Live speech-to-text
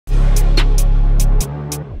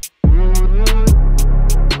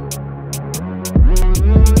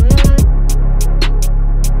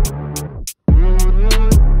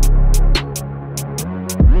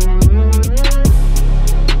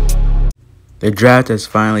The draft has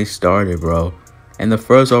finally started, bro. And the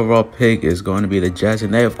first overall pick is going to be the Jets.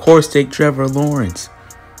 And they, of course, take Trevor Lawrence.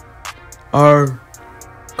 Our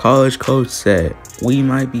college coach said we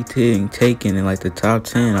might be taken in like the top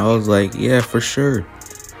 10. I was like, yeah, for sure.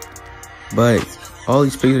 But all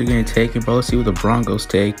these picks are getting taken, bro. Let's see what the Broncos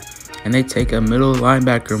take. And they take a middle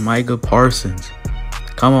linebacker, Micah Parsons.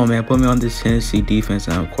 Come on, man. Put me on this Tennessee defense.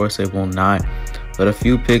 And, of course, they will not. But a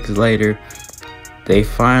few picks later, they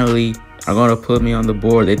finally are going to put me on the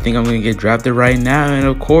board. They think I'm going to get drafted right now. And,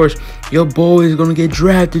 of course, your boy is going to get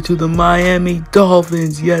drafted to the Miami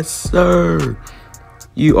Dolphins. Yes, sir.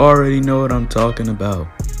 You already know what I'm talking about.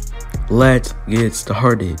 Let's get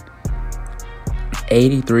started.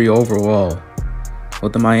 83 overall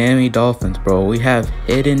with the Miami Dolphins, bro. We have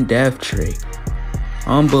hidden depth chart.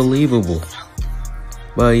 Unbelievable.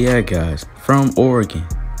 But, yeah, guys. From Oregon.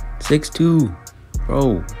 6'2".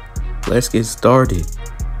 Bro, let's get started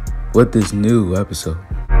with this new episode.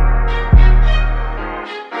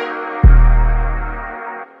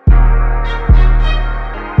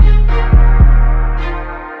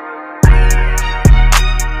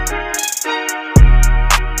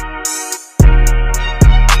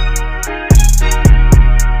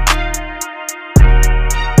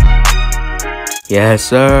 Yes,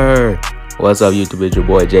 sir. What's up, YouTube? It's your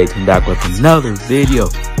boy J10 back with another video.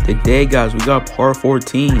 Today, guys, we got part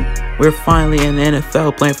 14. We're finally in the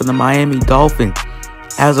NFL playing for the Miami Dolphins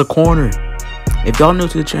as a corner. If y'all new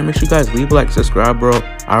to the channel, make sure you guys leave a like, subscribe, bro.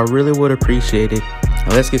 I really would appreciate it.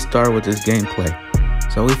 And let's get started with this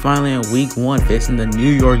gameplay. So we finally in week 1 facing the New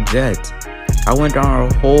York Jets. I went down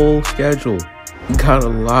our whole schedule. We got a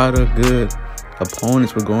lot of good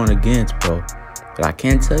opponents we're going against, bro. But I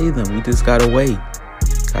can't tell you them. We just gotta wait.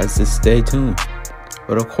 Guys, just stay tuned.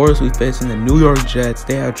 But of course, we facing the New York Jets.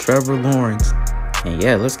 They have Trevor Lawrence. And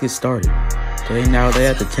yeah, let's get started. Okay, now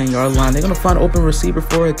they're at the 10-yard line. They're going to find an open receiver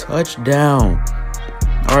for a touchdown.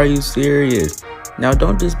 Are you serious? Now,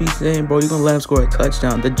 don't just be saying, bro, you're going to let him score a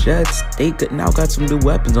touchdown. The Jets, they now got some new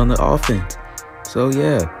weapons on the offense. So,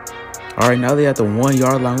 yeah. All right, now they're at the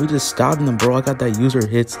 1-yard line. We just stopped them, bro. I got that user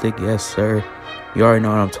hit stick. Yes, sir. You already know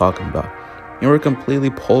what I'm talking about. And we're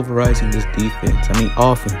completely pulverizing this defense. I mean,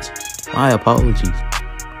 offense. My apologies.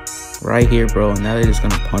 Right here, bro. And now they're just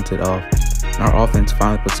going to punt it off. And our offense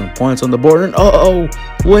finally put some points on the board. And uh-oh,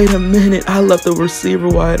 wait a minute. I left the receiver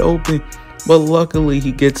wide open. But luckily,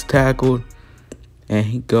 he gets tackled. And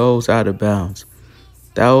he goes out of bounds.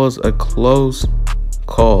 That was a close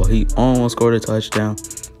call. He almost scored a touchdown.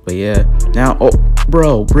 But yeah. Now, oh,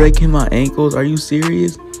 bro, breaking my ankles. Are you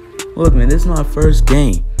serious? Look, man, this is my first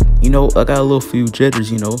game. You know, I got a little few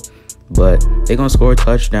jitters, you know. But they're going to score a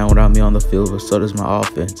touchdown without me on the field, but so does my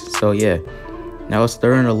offense. So, yeah. Now it's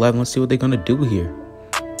 3rd and 11. Let's see what they're going to do here.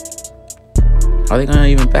 Are they going to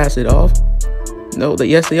even pass it off? No,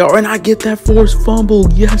 yes, they are. And I get that forced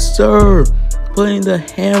fumble. Yes, sir. Putting the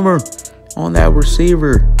hammer on that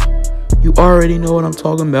receiver. You already know what I'm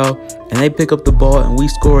talking about. And they pick up the ball, and we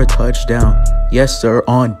score a touchdown. Yes, sir,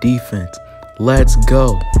 on defense. Let's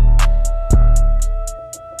go.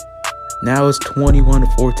 Now it's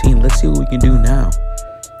 21-14. Let's see what we can do now.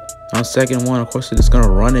 On 2nd 1, of course, they're just going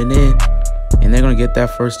to run it in. And they're going to get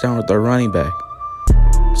that first down with their running back.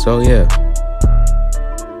 So, yeah.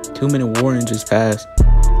 2-minute warning just passed.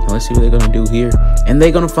 And let's see what they're going to do here. And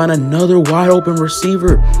they're going to find another wide open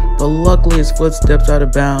receiver. But luckily, his foot steps out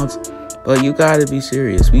of bounds. But you got to be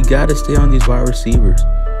serious. We got to stay on these wide receivers.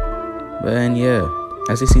 But, and yeah.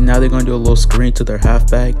 As you see, now they're going to do a little screen to their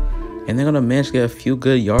halfback. And they're going to manage to get a few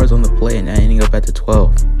good yards on the play and ending up at the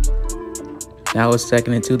 12. Now it's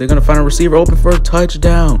 2nd and 2. They're going to find a receiver open for a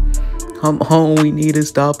touchdown. Come on, we need to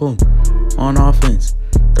stop them on offense.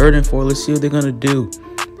 3rd and 4. Let's see what they're going to do.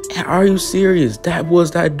 And are you serious? That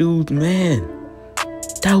was that dude's man.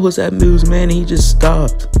 That was that dude's man. And he just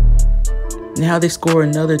stopped. Now they score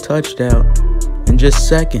another touchdown in just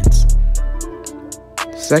seconds.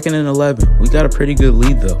 2nd and 11. We got a pretty good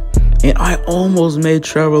lead, though. And I almost made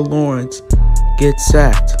Trevor Lawrence get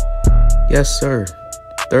sacked. Yes, sir.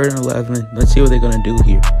 3rd and 11. Let's see what they're going to do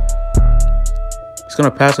here. He's going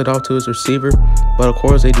to pass it off to his receiver. But, of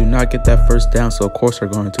course, they do not get that first down. So, of course, they're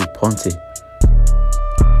going to punt it.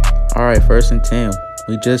 All right, 1st and 10.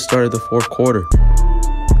 We just started the 4th quarter.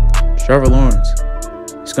 Trevor Lawrence.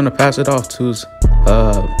 He's going to pass it off to his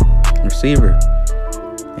receiver.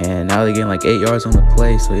 And now they're getting like 8 yards on the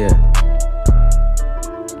play. So, yeah.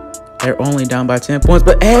 They're only down by 10 points.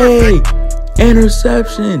 But, hey,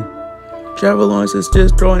 interception. Trevor Lawrence is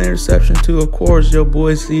just throwing interception to, of course, your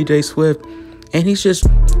boy C.J. Swift. And he's just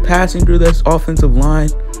passing through this offensive line.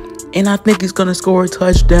 And I think he's going to score a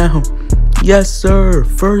touchdown. Yes, sir.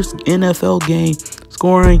 First NFL game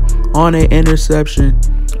scoring on an interception.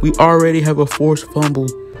 We already have a forced fumble.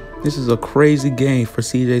 This is a crazy game for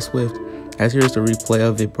CJ Swift. As here's the replay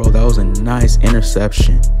of it, bro. That was a nice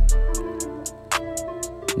interception.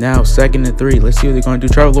 Now, 2nd and 3. Let's see what they're going to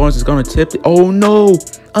do. Trevor Lawrence is going to tip it. Oh, no.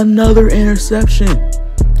 Another interception.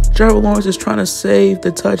 Trevor Lawrence is trying to save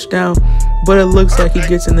the touchdown, but it looks like he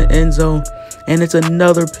gets in the end zone. And it's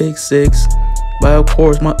another pick six by, of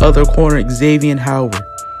course, my other corner, Xavier Howard.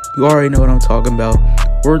 You already know what I'm talking about.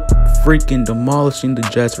 We're freaking demolishing the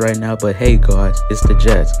Jets right now. But hey, guys, it's the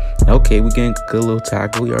Jets. Okay, we're getting a good little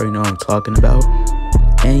tackle. You already know what I'm talking about.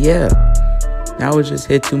 And yeah, now it's just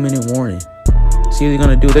hit 2-minute warning. See what they're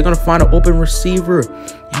going to do. They're going to find an open receiver.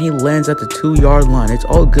 And he lands at the 2-yard line. It's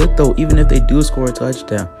all good, though, even if they do score a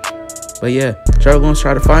touchdown. But yeah, Trevor Lawrence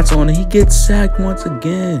tried to find someone. And he gets sacked once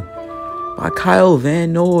again by Kyle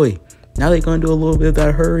Van Noy. Now they're going to do a little bit of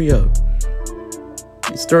that hurry up.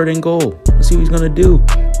 It's 3rd and goal. Let's see what he's going to do.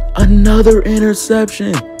 Another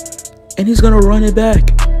interception. And he's going to run it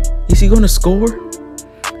back. Is he going to score?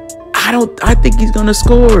 I think he's going to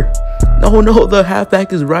score. No, the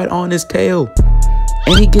halfback is right on his tail.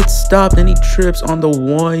 And he gets stopped and he trips on the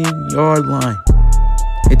 1-yard line.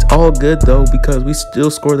 It's all good, though, because we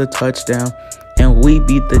still score the touchdown. And we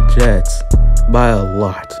beat the Jets by a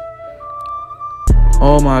lot.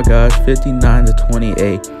 Oh my gosh,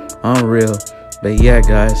 59-28. Unreal. But yeah,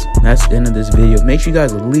 guys, that's the end of this video. Make sure you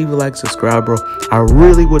guys leave a like, subscribe, bro. I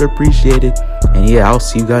really would appreciate it. And yeah, I'll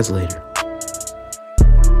see you guys later.